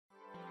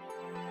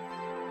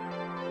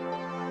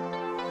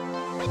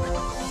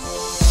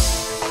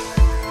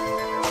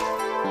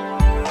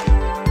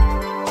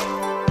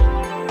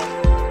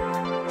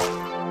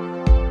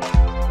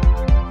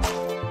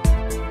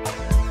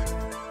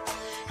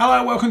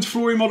Hello, welcome to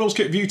Flory Models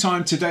Kit View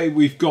Time. Today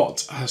we've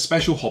got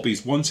Special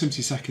Hobbies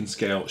 1/72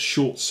 scale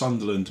short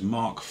Sunderland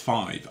Mark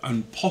V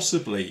and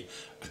possibly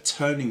a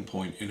turning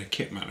point in a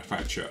kit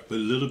manufacturer, but a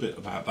little bit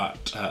about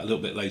that a little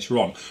bit later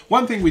on.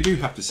 One thing we do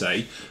have to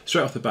say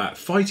straight off the bat,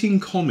 fighting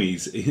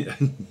commies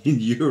in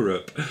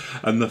Europe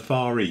and the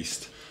Far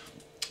East.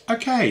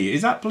 Okay,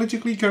 is that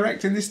politically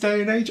correct in this day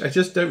and age? I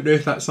just don't know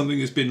if that's something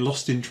that's been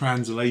lost in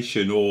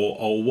translation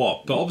or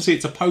what, but obviously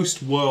it's a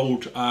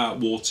post-World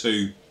War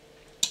II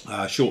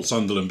short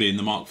Sunderland being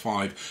the Mark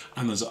V,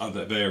 and there's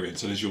other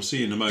variants, and as you'll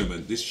see in a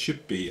moment, this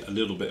should be a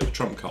little bit of a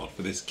trump card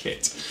for this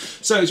kit.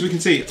 So as we can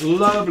see,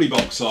 lovely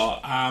box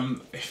art.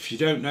 If you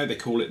don't know, they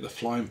call it the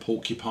Flying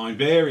Porcupine,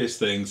 various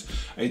things.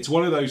 It's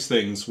one of those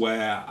things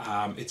where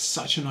it's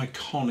such an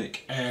iconic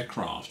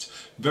aircraft,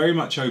 very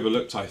much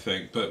overlooked I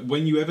think, but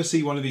when you ever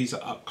see one of these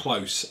up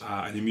close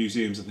and in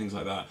museums and things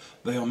like that,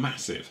 they are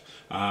massive.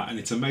 And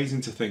it's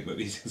amazing to think that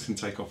these things can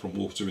take off from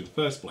water in the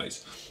first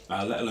place,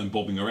 let alone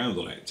bobbing around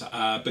on it.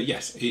 But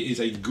yes, it is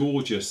a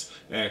gorgeous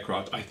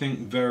aircraft. I think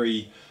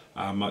very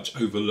much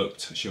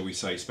overlooked, shall we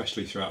say,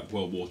 especially throughout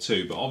World War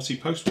II, but obviously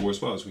post-war as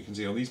well, as we can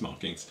see on these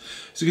markings.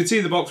 So you can see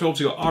in the box we've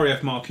obviously got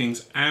RAF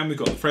markings, and we've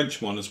got the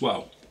French one as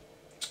well.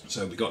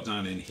 So we got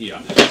down in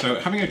here. So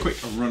having a quick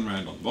run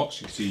round on the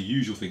box, you can see the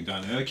usual thing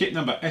down there. Kit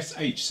number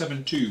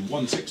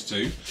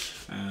SH72162,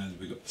 and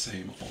we've got the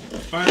same on the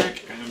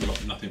back, and we've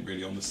got nothing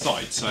really on the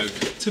side. So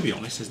to be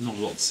honest, there's not a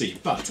lot to see,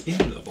 but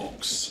in the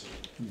box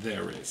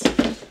there is,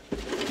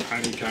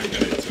 and you can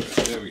get into it.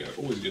 There we go.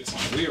 Always a good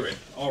sign. We're in.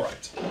 All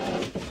right.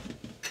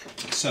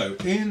 So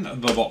in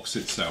the box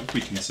itself,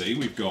 we can see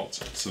we've got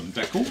some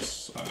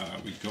decals.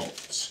 We've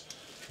got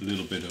a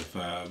little bit of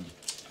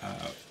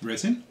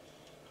resin.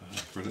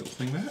 For a little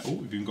thing there. Oh,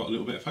 we've even got a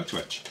little bit of photo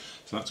etch,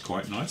 so that's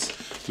quite nice.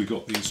 We've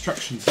got the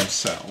instructions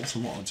themselves,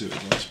 and what I'll do is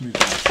I'll just move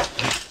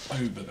that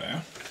over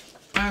there.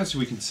 As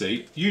we can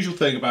see, usual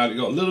thing about it,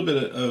 got a little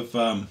bit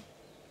of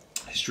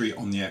history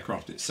on the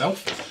aircraft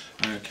itself.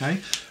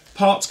 Okay,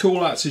 parts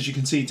call outs, as you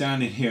can see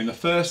down in here, and the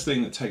first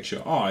thing that takes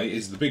your eye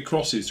is the big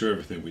crosses through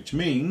everything, which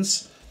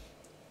means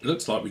it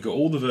looks like we've got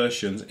all the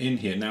versions in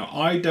here. Now,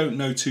 I don't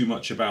know too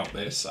much about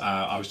this.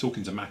 I was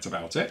talking to Matt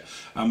about it,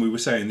 and we were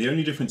saying the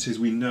only differences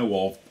we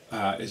know of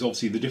is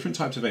obviously the different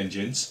types of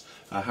engines,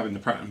 having the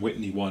Pratt &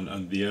 Whitney one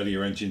and the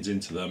earlier engines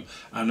into them,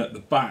 and at the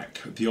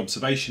back, the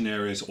observation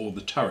areas or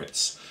the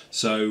turrets.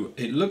 So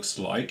it looks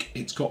like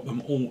it's got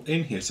them all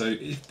in here. So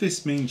if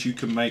this means you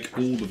can make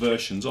all the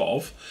versions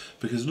of,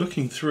 because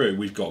looking through,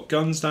 we've got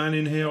guns down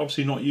in here,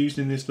 obviously not used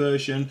in this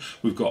version.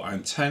 We've got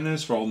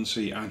antennas for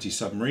obviously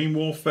anti-submarine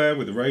warfare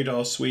with the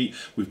radar suite.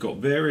 We've got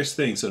various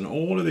things, and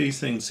all of these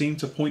things seem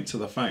to point to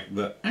the fact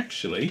that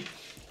actually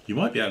you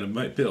might be able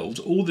to build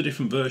all the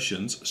different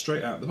versions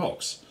straight out of the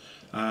box.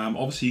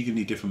 Obviously you're going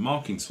to need different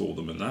markings for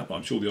them and that, but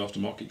I'm sure the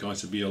aftermarket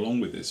guys will be along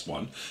with this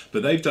one.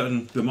 But they've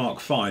done the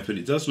Mark V, but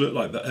it does look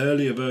like the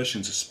earlier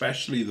versions,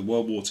 especially the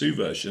World War II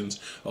versions,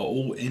 are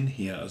all in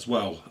here as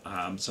well.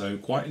 So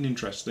quite an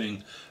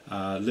interesting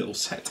little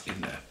set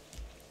in there.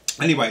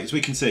 Anyway, as we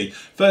can see,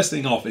 first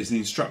thing off is the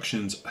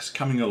instructions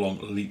coming along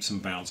leaps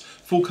and bounds.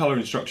 Full colour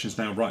instructions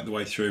now right the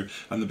way through,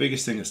 and the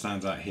biggest thing that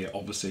stands out here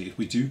obviously is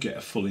we do get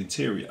a full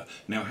interior.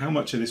 Now how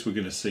much of this we're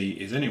going to see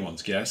is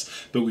anyone's guess,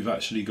 but we've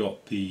actually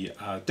got the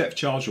depth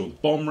charge or the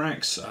bomb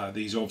racks.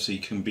 These obviously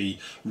can be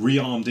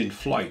rearmed in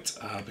flight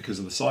because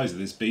of the size of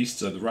this beast,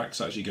 so the racks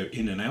actually go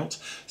in and out,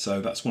 so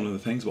that's one of the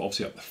things. But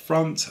obviously up the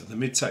front, the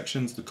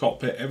midsections, the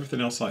cockpit,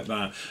 everything else like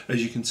that,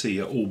 as you can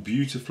see, are all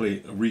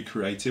beautifully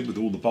recreated with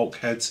all the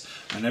bulkheads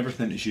and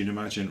everything as you'd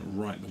imagine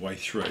right the way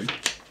through.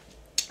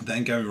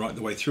 Then going right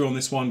the way through on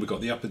this one, we've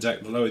got the upper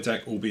deck, the lower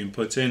deck all being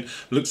put in.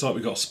 Looks like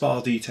we've got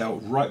spar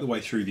detail right the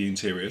way through the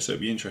interior, so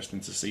it'd be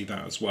interesting to see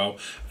that as well.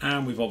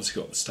 And we've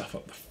obviously got the stuff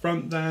up the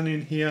front down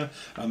in here,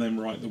 and then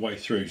right the way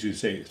through, as you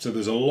see. So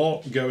there's a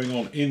lot going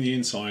on in the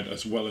inside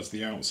as well as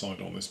the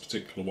outside on this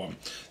particular one.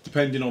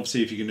 Depending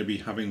obviously if you're going to be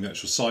having the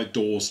actual side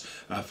doors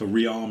for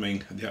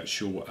rearming the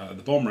actual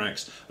the bomb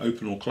racks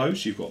open or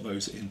closed, you've got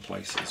those in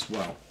place as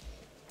well.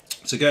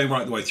 So going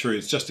right the way through,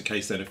 it's just a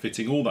case then of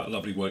fitting all that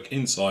lovely work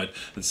inside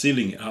and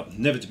sealing it up,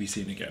 never to be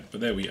seen again.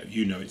 But there we go,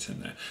 you know it's in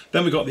there.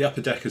 Then we've got the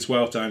upper deck as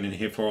well down in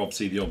here for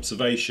obviously the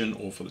observation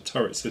or for the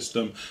turret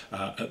system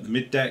at the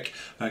mid deck.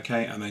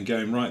 Okay, and then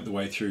going right the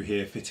way through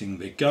here, fitting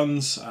the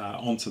guns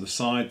onto the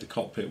side, the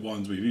cockpit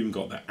ones. We've even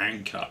got the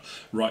anchor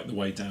right the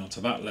way down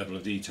to that level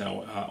of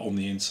detail on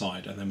the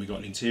inside. And then we've got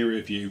an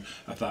interior view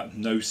of that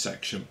nose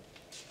section.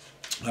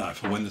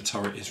 For when the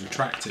turret is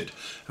retracted.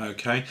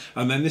 Okay,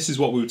 and then this is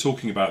what we were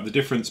talking about, the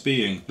difference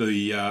being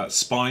the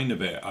spine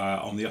of it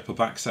on the upper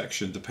back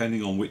section,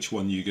 depending on which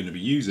one you're going to be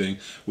using,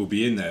 will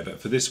be in there.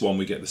 But for this one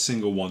we get the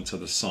single one to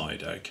the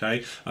side.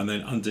 Okay, and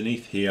then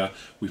underneath here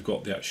we've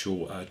got the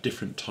actual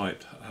different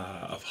type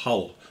of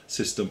hull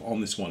system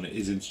on this one. It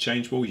is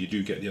interchangeable, you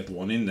do get the other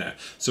one in there.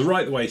 So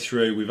right the way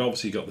through, we've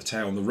obviously got the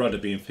tail and the rudder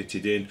being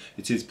fitted in.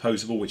 It is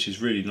posable, which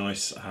is really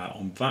nice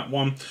on that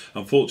one.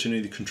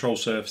 Unfortunately, the control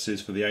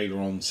surfaces for the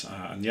ailerons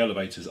and the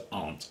elevators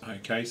aren't.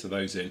 Okay, so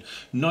those in.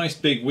 Nice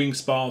big wing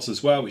spars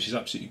as well, which is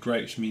absolutely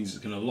great, which means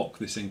it's going to lock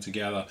this thing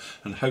together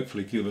and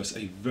hopefully give us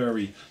a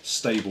very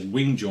stable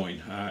wing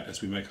join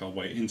as we make our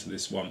way into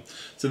this one.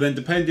 So then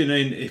depending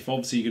on if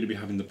obviously you're going to be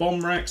having the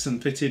bomb racks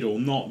and fitted or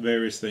not,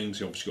 various things,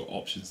 you obviously got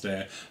options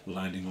there,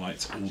 landing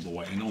lights all the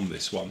way in on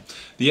this one.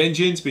 The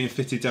engines being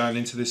fitted down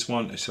into this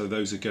one, so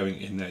those are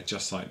going in there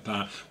just like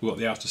that. We've got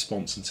the outer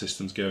sponson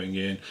systems going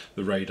in,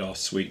 the radar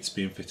suites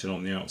being fitted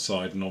on the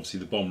outside, and obviously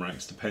the bomb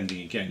racks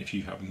depending again if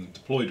you have them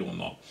deployed or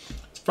not.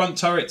 Front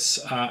turrets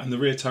and the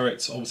rear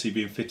turrets obviously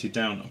being fitted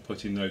down and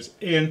putting those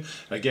in.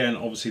 Again,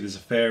 obviously there's a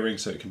fairing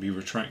so it can be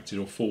retracted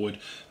or forward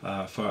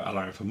for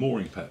allowing for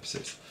mooring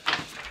purposes.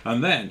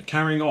 And then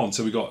carrying on,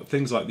 so we've got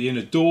things like the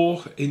inner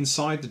door,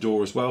 inside the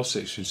door as well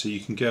section, so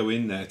you can go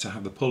in there to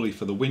have the pulley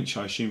for the winch,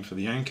 I assume for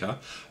the anchor,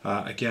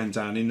 again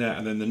down in there,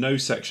 and then the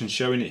nose section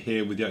showing it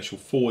here with the actual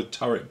forward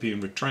turret being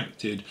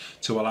retracted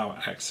to allow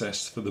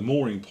access for the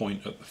mooring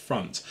point at the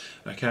front.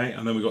 Okay,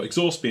 and then we've got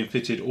exhaust being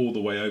fitted all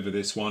the way over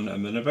this one,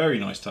 and then a very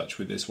nice touch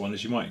with this one,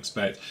 as you might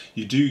expect,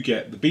 you do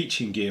get the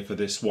beaching gear for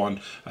this one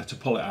to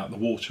pull it out of the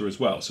water as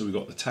well. So we've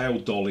got the tail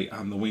dolly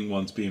and the wing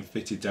ones being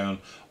fitted down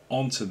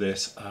onto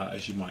this,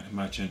 as you might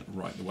imagine,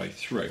 right the way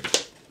through.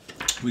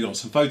 We got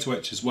some photo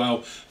etch as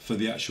well for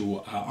the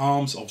actual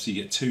arms. Obviously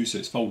you get two, so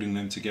it's folding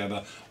them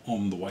together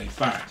on the way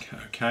back.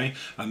 Okay,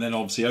 and then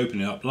obviously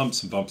opening up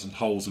lumps and bumps and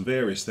holes and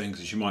various things,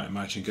 as you might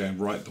imagine, going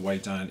right the way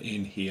down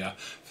in here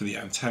for the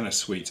antenna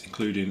suite,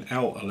 including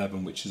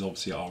L11, which is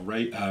obviously our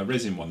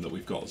resin one that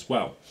we've got as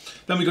well.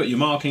 Then we've got your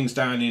markings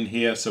down in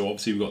here, so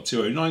obviously we've got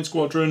 209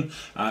 Squadron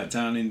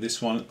down in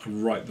this one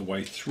right the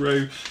way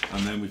through,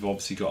 and then we've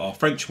obviously got our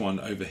French one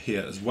over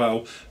here as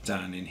well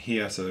down in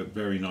here, so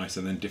very nice,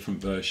 and then different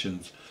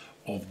versions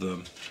of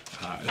them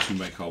as we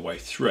make our way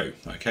through.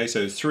 Okay,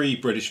 so 3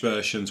 British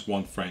versions,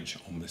 1 French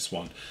on this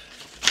one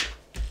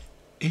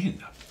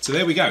in. So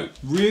there we go.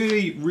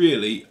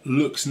 Really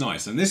looks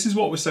nice, and this is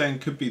what we're saying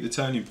could be the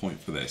turning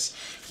point for this,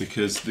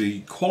 because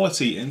the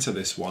quality into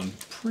this one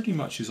pretty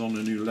much is on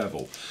a new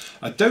level.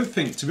 I don't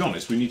think, to be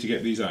honest, we need to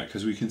get these out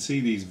because we can see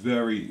these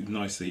very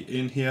nicely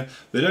in here.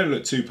 They don't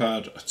look too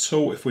bad at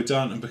all if we're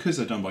done, and because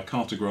they're done by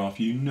Cartograph,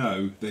 you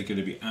know they're going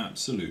to be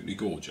absolutely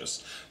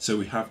gorgeous. So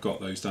we have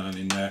got those down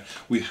in there.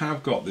 We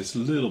have got this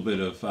little bit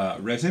of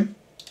resin,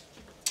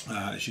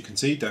 as you can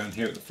see down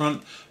here at the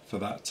front for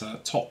that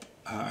top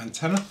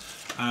antenna,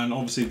 and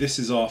obviously this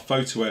is our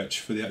photo etch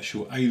for the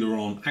actual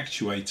aileron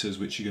actuators,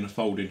 which you're going to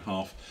fold in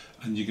half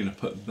and you're going to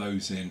put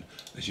those in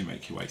as you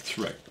make your way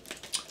through.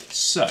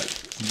 So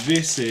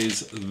this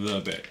is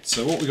the bit.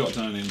 So what we got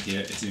down in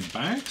here is in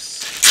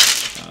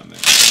bags, and then a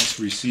nice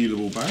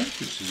resealable bag,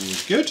 which is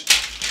always good.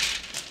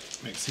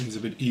 Makes things a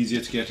bit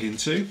easier to get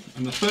into.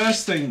 And the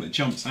first thing that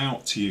jumps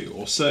out to you,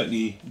 or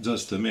certainly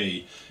does to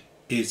me,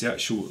 is the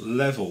actual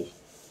level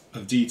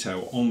of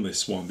detail on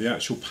this one. The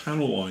actual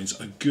panel lines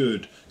are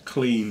good,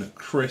 clean,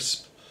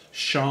 crisp,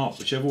 sharp,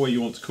 whichever way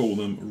you want to call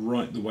them,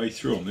 right the way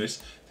through on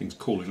this. I think it's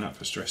calling that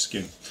for stress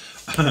skin.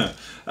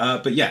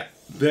 But yeah,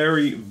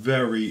 very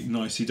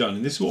nicely done.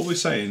 And this is what we're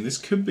saying, this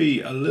could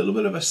be a little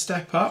bit of a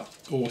step up,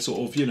 or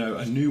sort of, you know,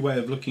 a new way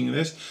of looking at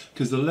this,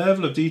 because the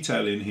level of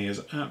detail in here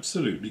is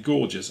absolutely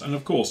gorgeous. And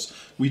of course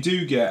we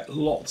do get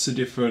lots of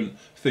different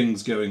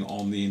things going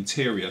on the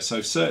interior.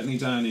 So certainly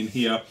down in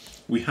here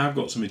we have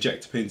got some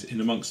ejector pins in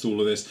amongst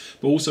all of this,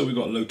 but also we've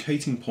got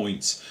locating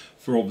points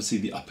for obviously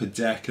the upper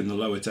deck and the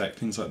lower deck,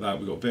 things like that.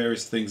 We've got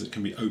various things that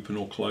can be open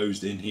or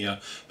closed in here,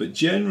 but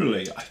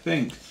generally I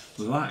think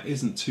that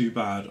isn't too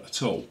bad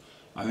at all.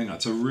 I think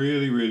that's a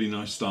really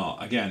nice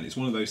start. Again, it's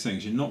one of those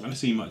things, you're not going to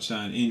see much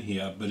down in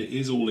here, but it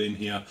is all in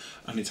here,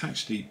 and it's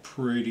actually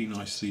pretty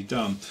nicely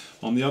done.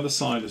 On the other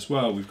side as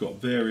well, we've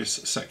got various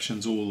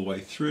sections all the way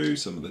through,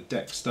 some of the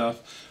deck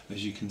stuff,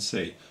 as you can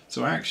see.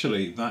 So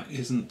actually, that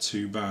isn't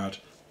too bad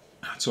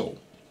at all.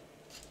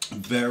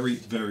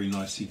 Very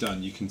nicely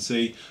done. You can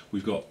see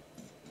we've got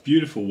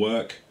beautiful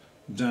work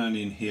down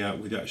in here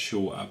with the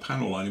actual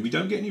panel lining. We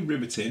don't get any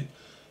riveting,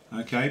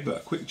 okay, but a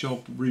quick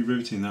job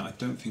re-riveting that I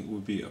don't think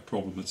would be a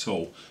problem at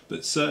all.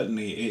 But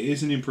certainly it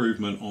is an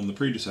improvement on the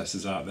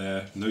predecessors out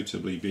there,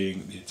 notably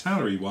being the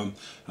Italeri one,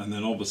 and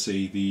then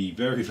obviously the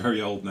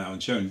very old now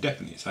and showing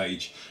definitely its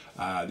age,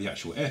 the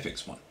actual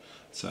Airfix one.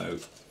 So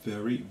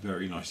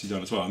very nicely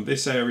done as well. And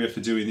this area for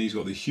doing these,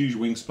 got the huge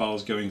wing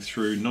spars going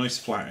through, nice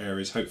flat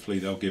areas. Hopefully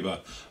they'll give a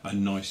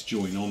nice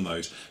join on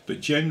those. But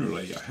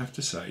generally, I have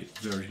to say,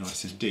 very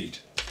nice indeed.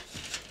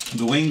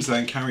 The wings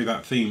then carry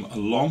that theme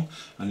along,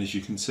 and as you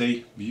can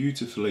see,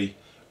 beautifully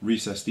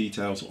recessed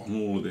details on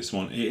all of this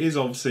one. It is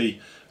obviously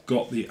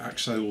got the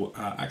actual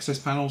access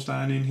panels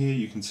down in here.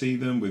 You can see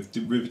them with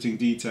riveting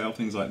detail,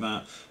 things like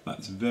that.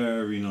 That's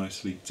very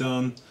nicely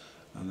done.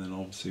 And then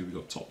obviously we've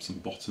got tops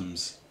and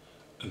bottoms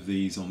of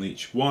these on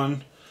each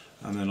one,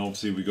 and then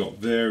obviously we've got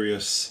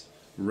various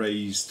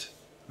raised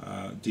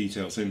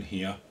details in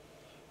here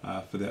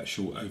for the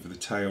actual over the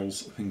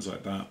tails, things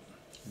like that,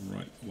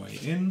 right the way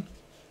in.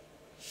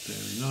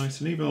 Very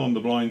nice. And even on the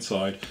blind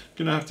side,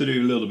 going to have to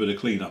do a little bit of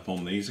cleanup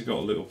on these. I've got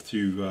a little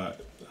few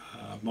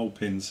mold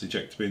pins,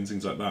 ejector pins,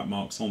 things like that,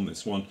 marks on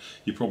this one.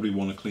 You probably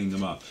want to clean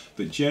them up.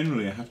 But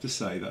generally, I have to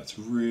say that's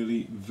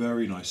really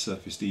very nice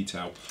surface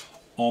detail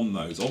on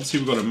those. Obviously,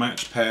 we've got a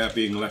match pair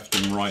being left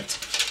and right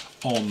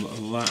on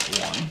that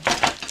one.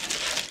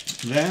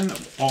 Then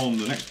on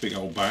the next big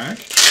old bag,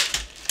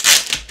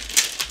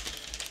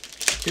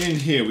 in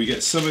here we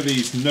get some of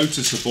these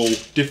noticeable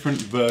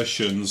different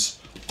versions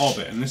of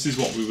it, and this is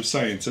what we were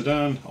saying. So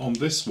down on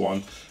this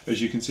one,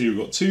 as you can see, we've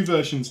got two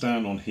versions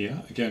down on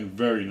here, again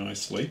very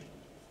nicely.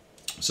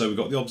 So we've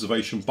got the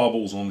observation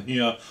bubbles on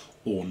here,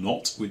 or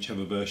not,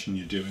 whichever version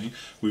you're doing.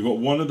 We've got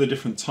one of the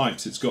different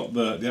types. It's got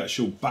the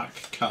actual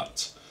back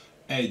cut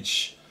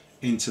edge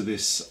into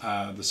this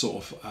the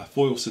sort of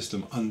foil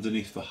system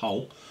underneath the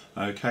hull,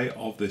 okay,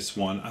 of this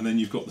one, and then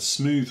you've got the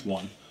smooth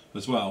one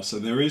as well. So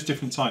there is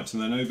different types,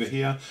 and then over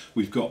here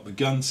we've got the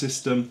gun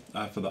system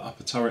for the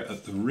upper turret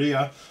at the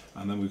rear,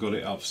 and then we've got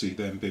it obviously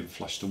then being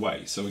flushed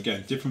away. So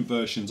again, different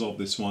versions of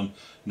this one,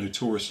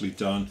 notoriously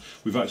done.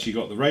 We've actually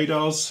got the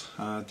radars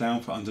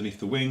down for underneath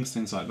the wings,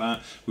 things like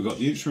that. We've got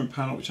the instrument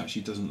panel, which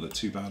actually doesn't look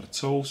too bad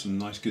at all. Some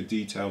nice good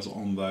details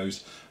on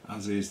those,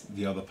 as is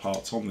the other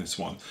parts on this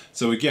one.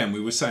 So again, we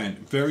were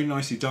saying very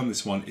nicely done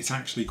this one. It's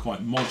actually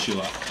quite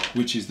modular,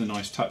 which is the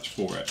nice touch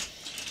for it.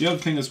 The other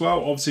thing as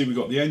well, obviously we've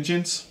got the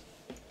engines.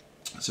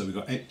 So we've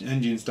got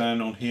engines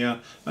down on here,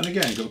 and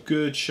again got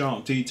good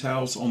sharp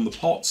details on the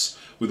pots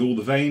with all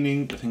the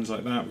veining, things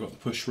like that. We've got the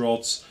push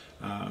rods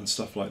and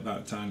stuff like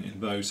that down in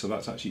those, so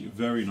that's actually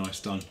very nice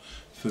done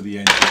for the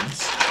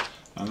engines.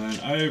 And then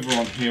over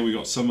on here we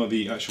got some of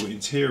the actual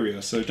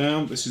interior. So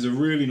down, this is a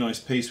really nice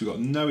piece. We've got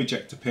no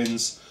ejector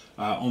pins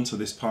onto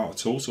this part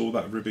at all, so all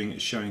that ribbing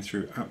is showing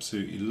through,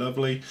 absolutely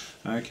lovely.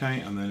 Okay,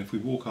 and then if we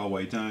walk our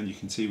way down, you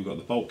can see we've got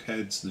the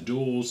bulkheads, the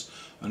doors,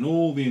 and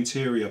all the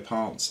interior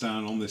parts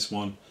down on this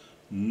one,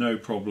 no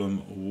problem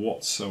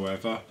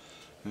whatsoever.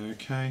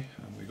 Okay,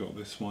 and we got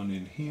this one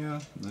in here,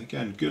 and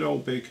again good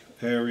old big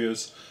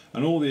areas,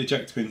 and all the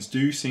ejector pins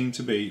do seem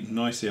to be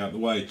nicely out of the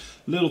way.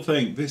 Little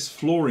thing, this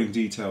flooring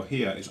detail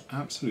here is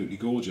absolutely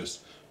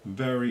gorgeous,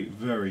 very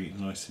very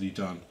nicely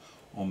done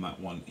on that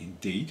one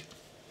indeed.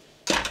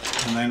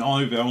 And then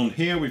over on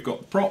here we've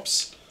got the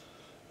props,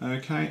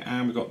 okay,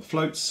 and we've got the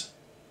floats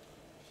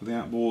for the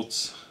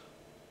outboards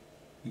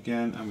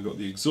again, and we've got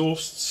the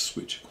exhausts,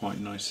 which are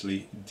quite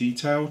nicely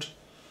detailed,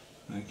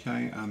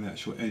 okay, and the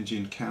actual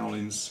engine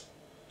cowlings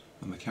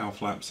and the cowl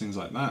flaps, things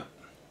like that.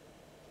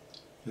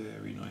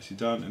 Very nicely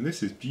done, and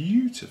this is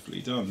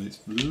beautifully done. It's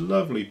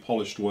lovely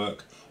polished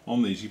work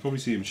on these. You probably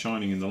see them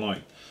shining in the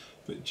light,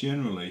 but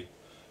generally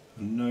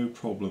no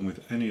problem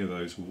with any of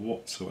those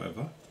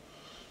whatsoever.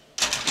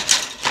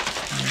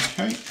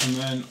 Okay, and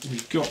then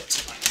we've got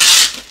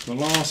the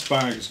last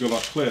bag has got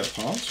our clear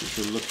parts, which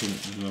we're looking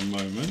at in a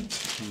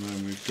moment, and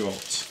then we've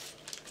got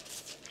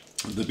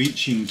the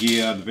beaching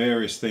gear, the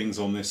various things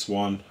on this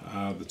one,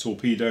 the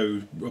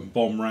torpedo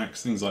bomb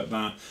racks, things like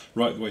that,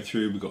 right the way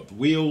through. We've got the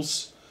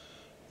wheels,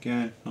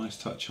 again, nice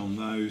touch on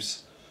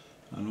those,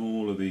 and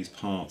all of these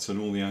parts and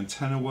all the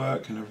antenna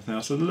work and everything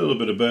else. A little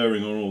bit of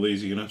bearing on all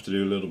these you're going to have to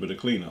do a little bit of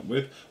cleanup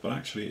with, but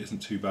actually it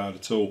isn't too bad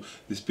at all.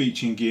 This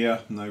beaching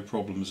gear, no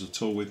problems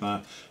at all with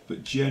that,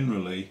 but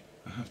generally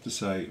I have to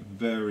say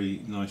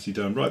very nicely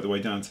done, right the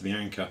way down to the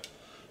anchor,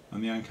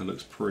 and the anchor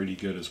looks pretty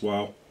good as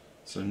well,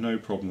 so no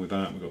problem with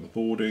that. We've got the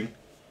boarding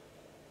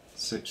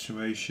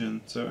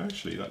situation, so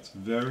actually that's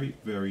very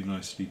very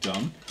nicely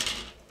done.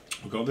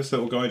 We've got this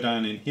little guy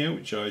down in here,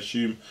 which I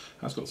assume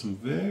has got some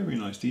very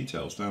nice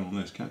details down on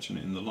this, catching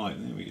it in the light.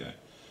 There we go.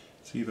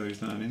 See those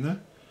down in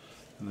there?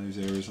 And those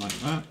areas like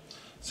that.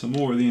 Some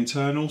more of the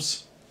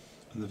internals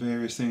and the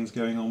various things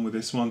going on with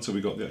this one. So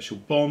we've got the actual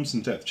bombs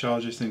and depth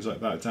charges, things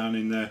like that down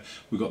in there.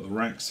 We've got the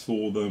racks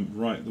for them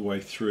right the way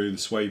through, the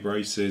sway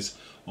braces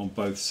on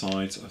both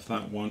sides of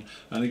that one.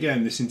 And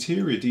again, this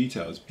interior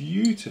detail is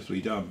beautifully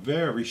done,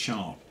 very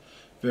sharp,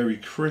 very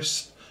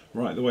crisp,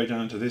 right the way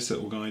down to this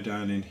little guy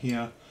down in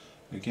here.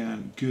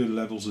 Again, good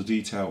levels of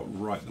detail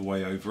right the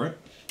way over it.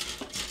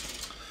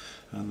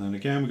 And then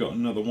again, we've got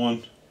another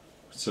one.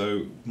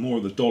 So more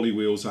of the dolly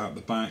wheels out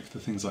the back, the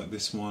things like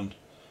this one,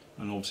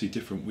 and obviously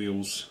different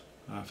wheels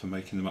for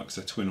making them up because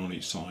they're twin on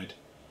each side.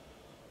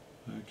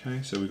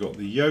 Okay, so we've got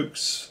the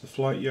yokes, the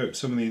flight yokes,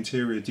 some of the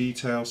interior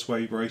detail,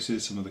 sway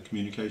braces, some of the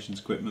communications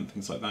equipment,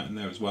 things like that in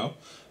there as well.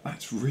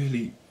 That's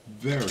really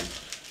very,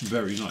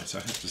 very nice, I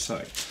have to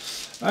say.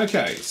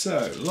 Okay,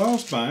 so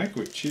last bag,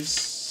 which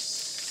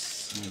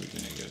is, how are we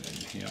going to get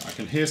in here? I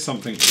can hear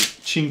something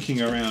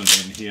chinking around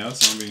in here,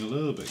 so I'm being a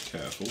little bit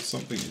careful.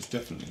 Something is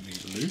definitely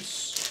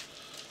loose.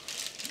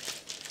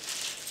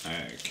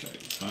 Okay,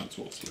 that's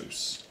what's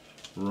loose.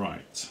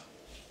 Right.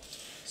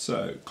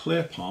 So,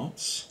 clear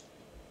parts.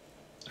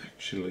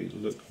 actually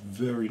look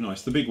very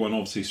nice. The big one,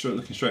 obviously,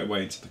 looking straight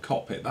away into the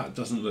cockpit, that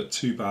doesn't look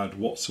too bad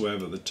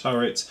whatsoever. The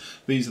turrets,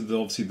 these are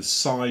obviously the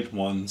side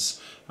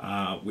ones,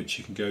 which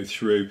you can go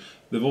through.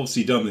 They've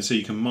obviously done this so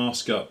you can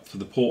mask up for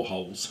the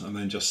portholes and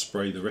then just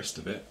spray the rest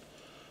of it,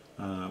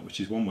 which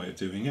is one way of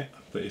doing it.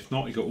 But if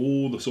not, you've got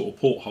all the sort of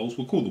portholes.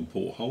 We'll call them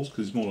portholes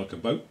because it's more like a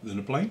boat than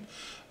a plane.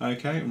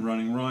 Okay, and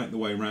running right the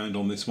way around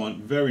on this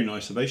one. Very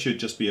nice. So they should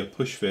just be a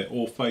push fit,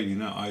 or failing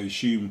that, I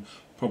assume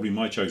probably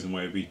my chosen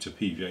way would be to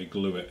PVA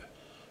glue it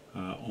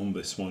on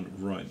this one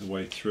right the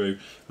way through.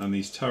 And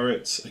these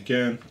turrets,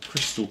 again,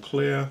 crystal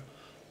clear,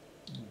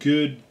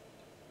 good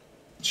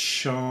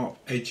sharp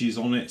edges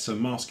on it, so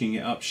masking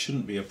it up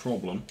shouldn't be a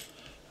problem.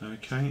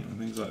 Okay, and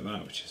things like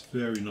that, which is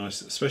very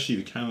nice, especially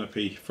the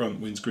canopy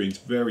front windscreen's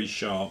very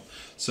sharp,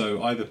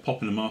 so either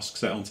popping a mask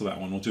set onto that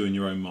one or doing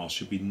your own mask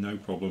should be no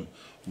problem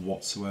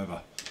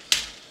whatsoever.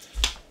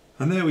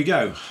 And there we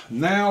go.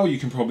 Now you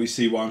can probably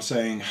see what I'm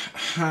saying,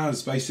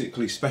 has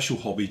basically Special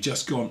Hobby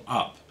just gone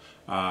up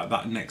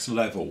that next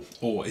level,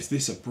 or is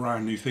this a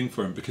brand new thing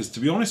for him? Because to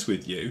be honest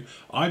with you,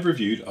 I've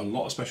reviewed a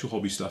lot of Special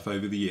Hobby stuff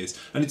over the years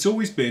and it's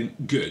always been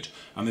good,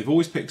 and they've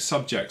always picked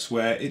subjects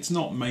where it's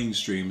not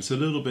mainstream, it's a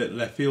little bit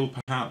left field,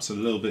 perhaps a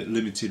little bit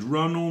limited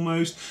run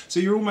almost, so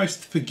you're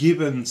almost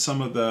forgiven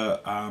some of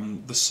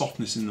the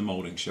softness in the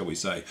moulding, shall we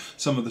say,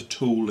 some of the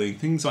tooling,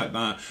 things like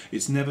that.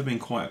 It's never been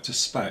quite up to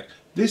spec.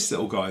 This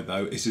little guy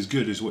though is as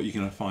good as what you're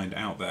going to find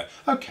out there.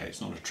 Okay, it's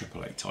not a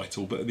AAA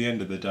title, but at the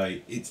end of the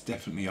day, it's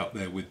definitely up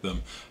there with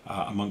them,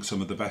 amongst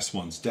some of the best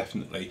ones,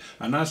 definitely.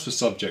 And as for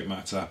subject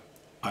matter,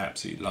 I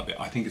absolutely love it.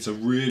 I think it's a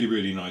really,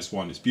 really nice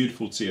one. It's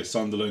beautiful to see a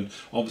Sunderland.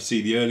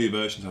 Obviously, the earlier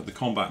versions have the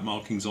combat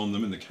markings on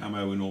them and the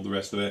camo and all the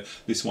rest of it.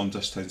 This one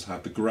just tends to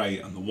have the grey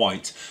and the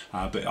white,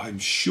 but I'm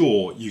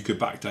sure you could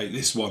backdate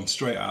this one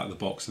straight out of the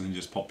box and then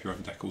just pop your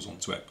own decals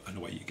onto it, and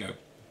away you go.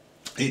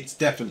 It's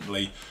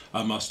definitely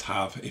a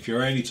must-have. If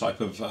you're any type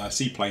of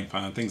seaplane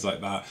fan, things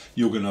like that,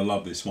 you're going to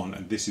love this one,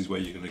 and this is where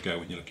you're going to go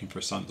when you're looking for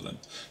a Sunderland.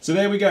 So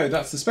there we go.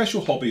 That's the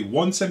Special Hobby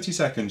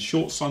 1/72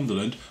 short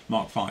Sunderland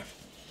Mark V.